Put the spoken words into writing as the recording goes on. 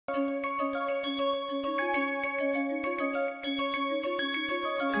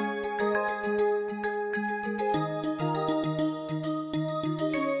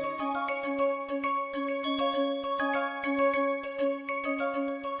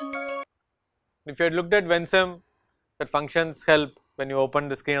If you had looked at Vensim, that functions help. When you open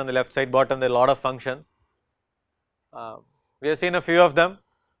the screen on the left side bottom, there are a lot of functions. We have seen a few of them,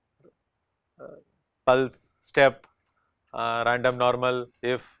 pulse, step, random normal,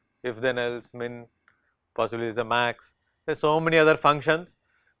 if then else, min, possibly is a max. There are so many other functions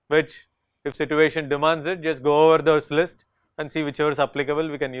which, if situation demands it, just go over those list and see whichever is applicable,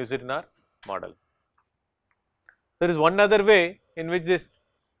 we can use it in our model. There is one other way in which this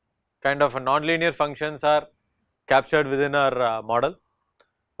kind of a nonlinear functions are captured within our model.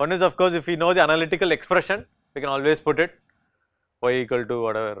 One is, of course, if we know the analytical expression, we can always put it y equal to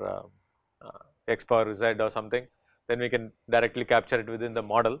whatever x power z or something, then we can directly capture it within the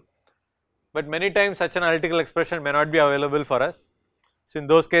model. But many times such an analytical expression may not be available for us. So, in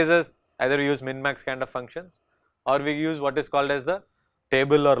those cases either we use min max kind of functions or we use what is called as the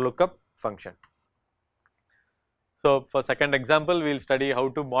table or lookup function. So, for second example, we will study how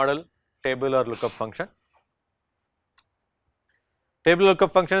to model table or lookup function. Table lookup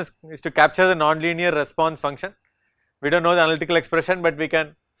function is to capture the nonlinear response function. We do not know the analytical expression, but we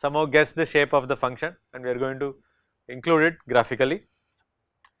can somehow guess the shape of the function and we are going to include it graphically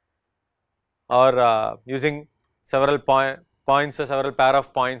or using several points or several pair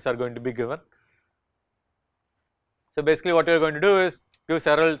of points are going to be given. So, basically what we are going to do is give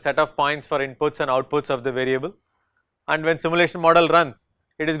several set of points for inputs and outputs of the variable, and when simulation model runs,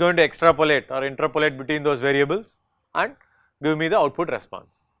 it is going to extrapolate or interpolate between those variables and give me the output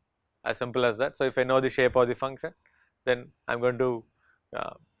response, as simple as that. So, if I know the shape of the function, then I am going to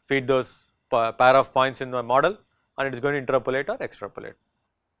feed those pair of points in my model and it is going to interpolate or extrapolate.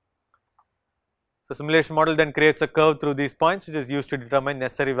 So, simulation model then creates a curve through these points which is used to determine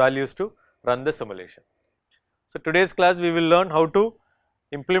necessary values to run the simulation. So, today's class we will learn how to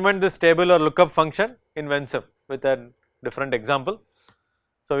implement this table or lookup function in Vensim with a different example.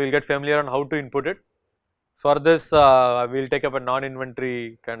 So, we will get familiar on how to input it. For this we will take up a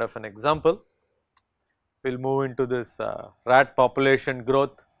non-inventory kind of an example. We will move into this rat population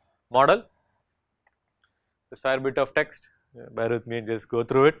growth model. There is fair bit of text, bear with me and just go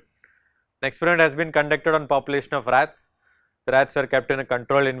through it. An experiment has been conducted on population of rats. The rats were kept in a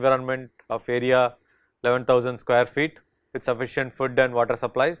controlled environment of area 11,000 square feet with sufficient food and water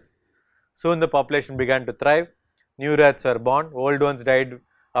supplies. Soon the population began to thrive. New rats were born, old ones died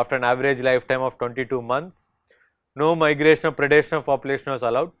after an average lifetime of 22 months. No migration or predation of population was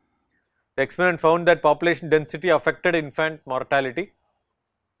allowed. The experiment found that population density affected infant mortality,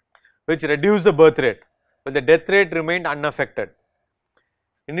 which reduced the birth rate, but the death rate remained unaffected.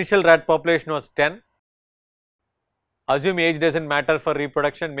 Initial rat population was 10. Assume age does not matter for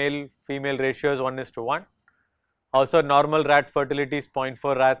reproduction, male female ratio is 1:1. Also normal rat fertility is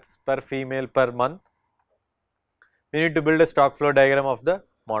 0.4 rats per female per month. We need to build a stock flow diagram of the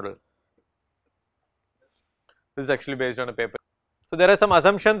model. This is actually based on a paper. So, there are some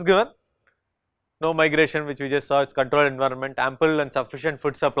assumptions given. No migration, which we just saw, is controlled environment, ample and sufficient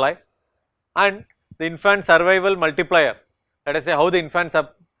food supply, and the infant survival multiplier. Let us say how the infant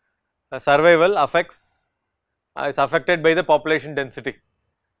survival is affected by the population density.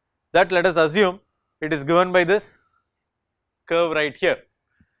 That let us assume it is given by this curve right here.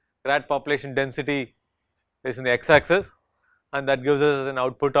 Rat population density is in the x axis and that gives us an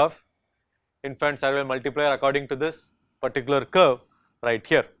output of infant survival multiplier according to this particular curve right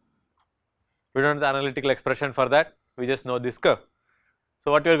here. We do not know the analytical expression for that, we just know this curve.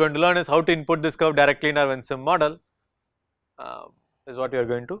 So, what we are going to learn is how to input this curve directly in our Vensim model is what we are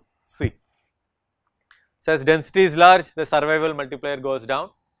going to see. So, as density is large, the survival multiplier goes down.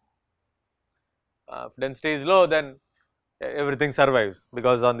 If density is low, then everything survives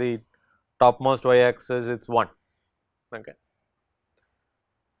because on the topmost y axis it is 1. Okay.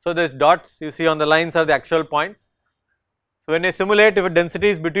 So, the dots you see on the lines are the actual points. So, when I simulate, if a density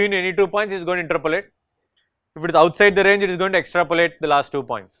is between any two points, it is going to interpolate. If it is outside the range, it is going to extrapolate the last 2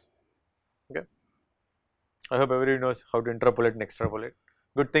 points. Okay. I hope everybody knows how to interpolate and extrapolate.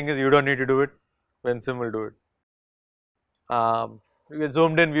 Good thing is you do not need to do it, Vensim will do it. We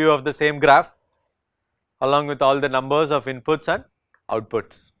zoomed in view of the same graph along with all the numbers of inputs and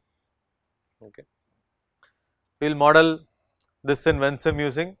outputs. Okay. We will model this in Vensim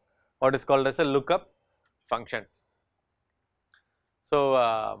using what is called as a lookup function.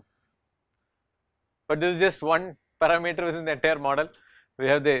 So, but this is just one parameter within the entire model. We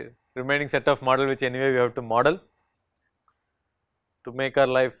have the remaining set of model which anyway we have to model to make our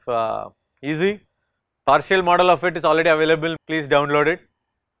life easy. Partial model of it is already available, please download it.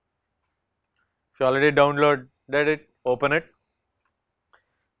 If you already downloaded it, open it.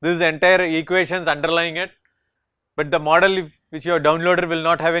 This is the entire equations underlying it, but the model which you have downloaded will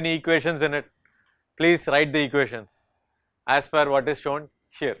not have any equations in it. please write the equations as per what is shown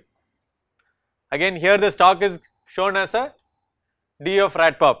here. Again here the stock is shown as a D of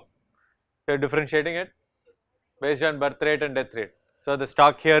rat pop, we are differentiating it based on birth rate and death rate. So the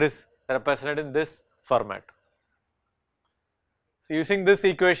stock here is represented in this format. So using these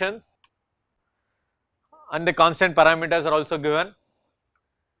equations and the constant parameters are also given,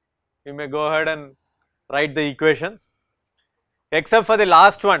 you may go ahead and write the equations, except for the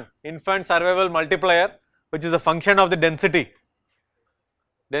last one, infant survival multiplier, which is a function of the density.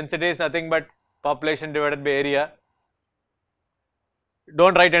 Density is nothing but population divided by area.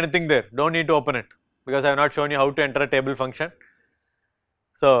 Don't write anything there, don't need to open it, because I have not shown you how to enter a table function.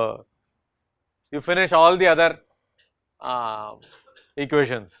 So you finish all the other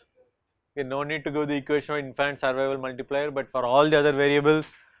equations. Okay, no need to give the equation of infant survival multiplier, but for all the other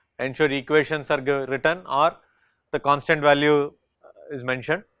variables ensure equations are written or the constant value is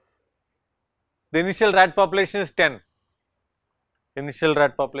mentioned. The initial rat population is 10. Initial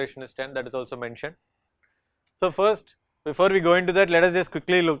rat population is 10, that is also mentioned. So first, before we go into that, let us just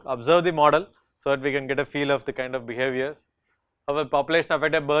quickly observe the model so that we can get a feel of the kind of behaviors. Our population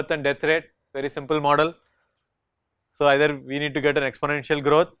affected birth and death rate, very simple model. So either we need to get an exponential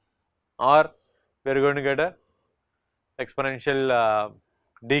growth or we are going to get a exponential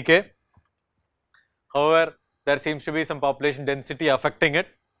decay. However, there seems to be some population density affecting it.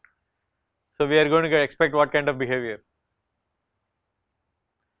 So we are going to expect what kind of behavior?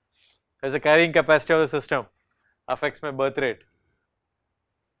 As the carrying capacity of the system affects my birth rate.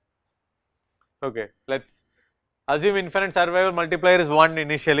 Okay, let's assume infinite survival multiplier is 1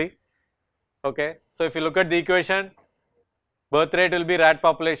 initially. Okay, so if you look at the equation, birth rate will be rat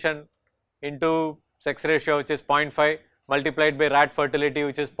population into sex ratio, which is 0.5, multiplied by rat fertility,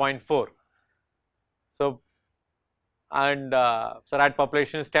 which is 0.4. So, and so rat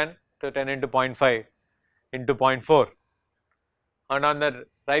population is 10, so 10 into 0.5 into 0.4. And on the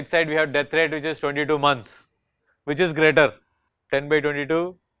right side we have death rate, which is 22 months. Which is greater, 10 by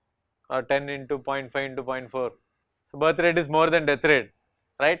 22 or 10 into 0.5 into 0.4. So birth rate is more than death rate,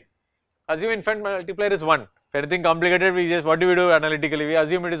 right? Assume infant multiplier is 1. If anything complicated, we just, what do we do analytically? We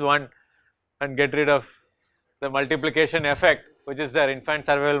assume it is 1 and get rid of the multiplication effect, which is there. Infant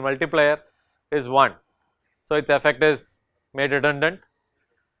survival multiplier is 1. So its effect is made redundant.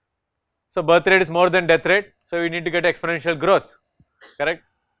 So birth rate is more than death rate. So we need to get exponential growth, correct?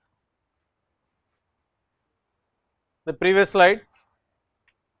 The previous slide,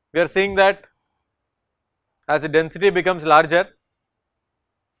 we are seeing that as the density becomes larger,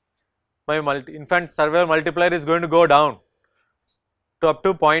 my infant survival multiplier is going to go down to up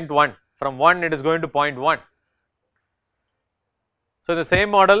to 0.1. From 1 it is going to 0.1. So the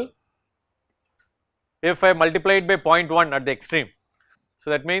same model, if I multiply it by 0.1 at the extreme, so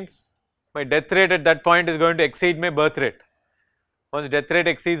that means my death rate at that point is going to exceed my birth rate. Once death rate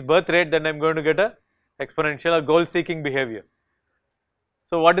exceeds birth rate, then I am going to get a exponential or goal seeking behavior.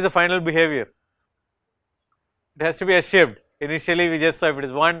 So what is the final behavior? It has to be S-shaped. Initially we just saw if it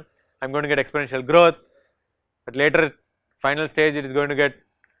is 1, I am going to get exponential growth, but later final stage it is going to get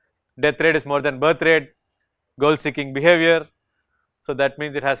death rate is more than birth rate, goal seeking behavior. So that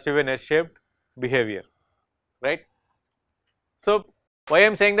means it has to be an S-shaped behavior, right? So why I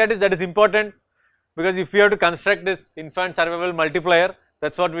am saying that is important, because if we have to construct this infant survival multiplier,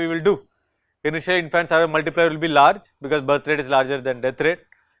 that is what we will do. Initially infant survival multiplier will be large because birth rate is larger than death rate,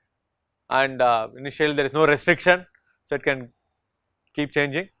 and initially there is no restriction, so it can keep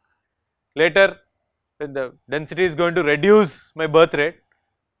changing. Later when the density is going to reduce my birth rate,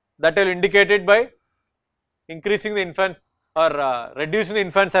 that will indicate it by increasing the infant or reducing the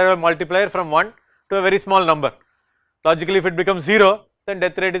infant survival multiplier from 1 to a very small number. Logically if it becomes 0, then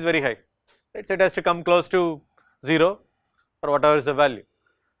death rate is very high, right? So it has to come close to 0 or whatever is the value.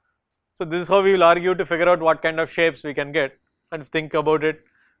 So this is how we will argue to figure out what kind of shapes we can get, and think about it,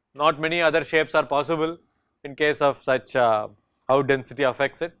 not many other shapes are possible in case of such how density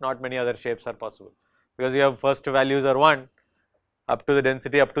affects it, not many other shapes are possible, because you have first values are 1, up to the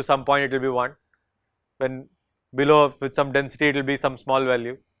density up to some point it will be 1, when below with some density it will be some small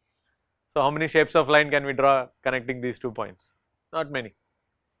value. So how many shapes of line can we draw connecting these 2 points? Not many.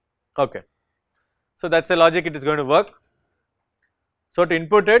 Okay. So that is the logic it is going to work. So to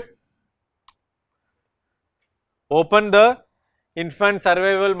input it, open the infant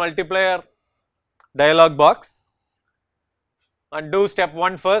survival multiplier dialog box and do step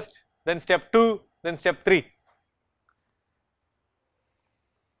 1 first, then step 2, then step 3.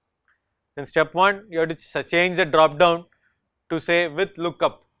 In step 1 you have to change the drop down to say with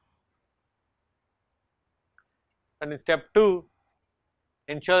lookup, and in step 2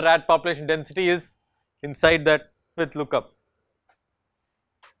 ensure rat population density is inside that with lookup.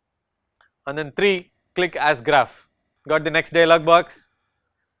 And then 3, click as graph. Got the next dialog box.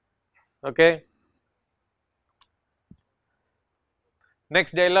 Okay.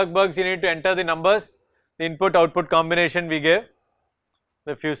 Next dialog box, you need to enter the numbers, the input output combination we gave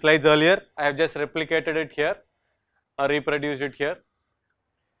a few slides earlier. I have just replicated it here or reproduced it here.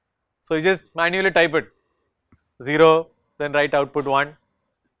 So you just manually type it 0, then write output 1.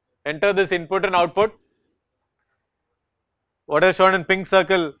 Enter this input and output. What is shown in pink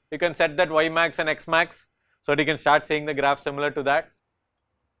circle, you can set that y max and x max so that you can start seeing the graph similar to that.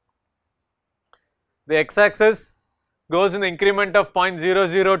 The x axis goes in the increment of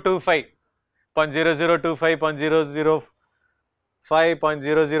 0.0025, 0.0025, 0.005,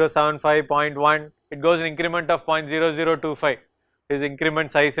 0.0075, 0.1. It goes in increment of 0.0025 is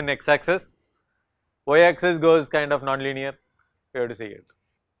increment size in x axis. Y axis goes kind of non-linear, you have to see it.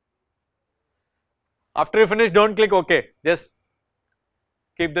 After you finish, don't click OK, just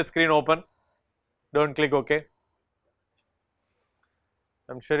keep the screen open, don't click OK.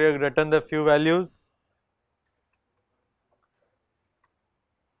 I am sure you have written the few values.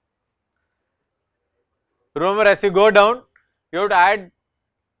 Remember, as you go down, you have to add,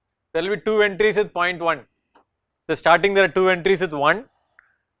 there will be 2 entries with 0.1. So starting there are 2 entries with 1.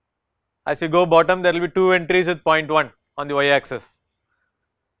 As you go bottom, there will be 2 entries with 0.1 on the y axis.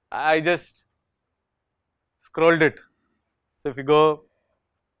 I just scrolled it. So if you go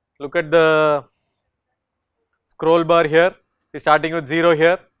look at the scroll bar here, it's starting with 0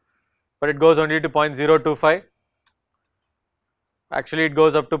 here, but it goes only to 0.025. Actually it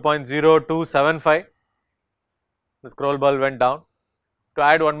goes up to 0.0275. The scroll bar went down. To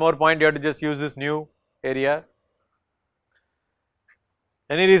add one more point, you have to just use this new area.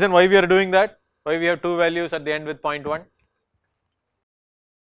 Any reason why we are doing that? Why we have 2 values at the end with 0.1?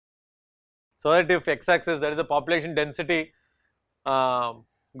 So that if x axis, that is the population density,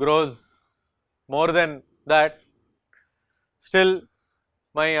 grows more than that, still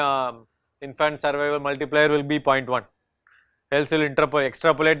my infant survival multiplier will be 0.1, else you will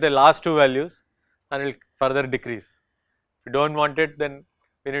extrapolate the last 2 values and it will further decrease. If you do not want it, then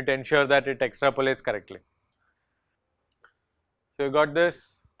we need to ensure that it extrapolates correctly. So you got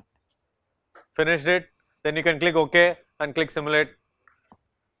this, finished it, then you can click OK and click simulate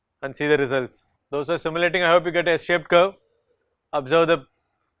and see the results. Those who are simulating, I hope you get a S-shaped curve. Observe the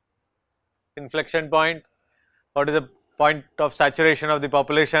inflection point, what is the point of saturation of the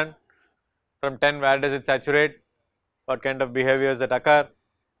population, from 10 where does it saturate, what kind of behaviors that occur.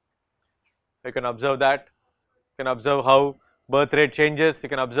 You can observe that, you can observe how birth rate changes, you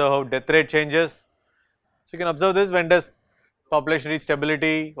can observe how death rate changes. So you can observe this, when does population reach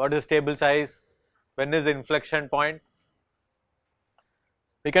stability, what is stable size, when is the inflection point.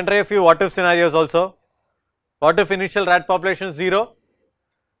 We can try a few what if scenarios also. What if initial rat population is 0,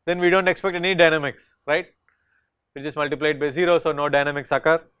 then we do not expect any dynamics, right, we just multiply it by 0, so no dynamics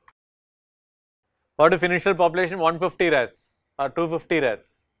occur. What if initial population 150 rats or 250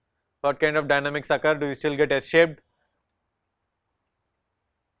 rats, what kind of dynamics occur, do we still get S-shaped?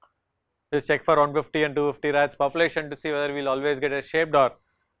 Just check for 150 and 250 rats population to see whether we will always get S-shaped or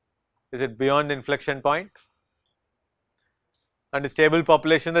is it beyond the inflection point. And is stable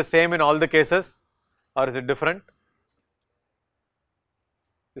population the same in all the cases or is it different?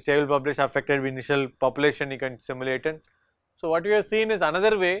 The stable population affected by initial population, you can simulate it. So what we have seen is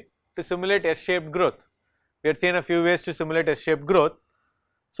another way to simulate S-shaped growth. We had seen a few ways to simulate S-shaped growth.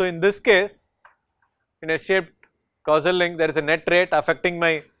 So in this case, in S-shaped causal link, there is a net rate affecting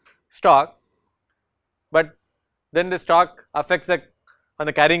my stock, but then the stock affects on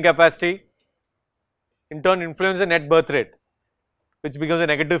the carrying capacity, in turn influence the net birth rate, which becomes a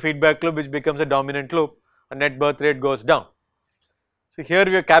negative feedback loop, which becomes a dominant loop, and net birth rate goes down. So here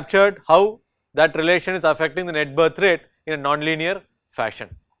we have captured how that relation is affecting the net birth rate in a nonlinear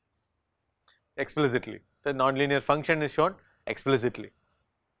fashion explicitly. The nonlinear function is shown explicitly.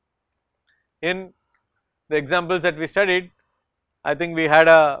 In the examples that we studied, I think we had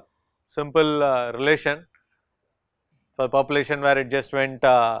a simple relation for population where it just went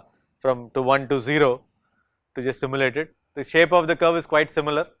from 1 to 0 to just simulate it. The shape of the curve is quite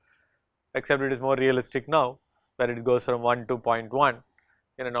similar, except it is more realistic now, where it goes from 1 to 0.1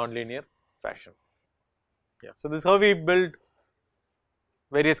 in a nonlinear fashion. Yeah. So this is how we build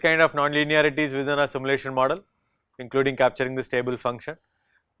various kind of nonlinearities within a simulation model, including capturing the stable function.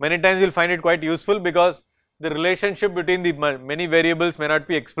 Many times you will find it quite useful because the relationship between the many variables may not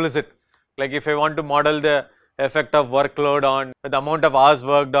be explicit. Like if I want to model the effect of workload on the amount of hours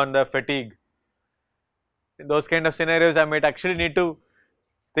worked on the fatigue, in those kind of scenarios I might actually need to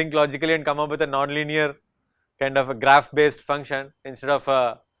think logically and come up with a nonlinear kind of a graph based function instead of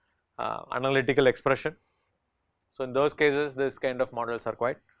a analytical expression. So, in those cases this kind of models are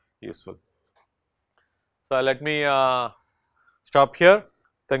quite useful. So, let me stop here.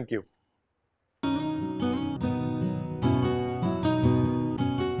 Thank you.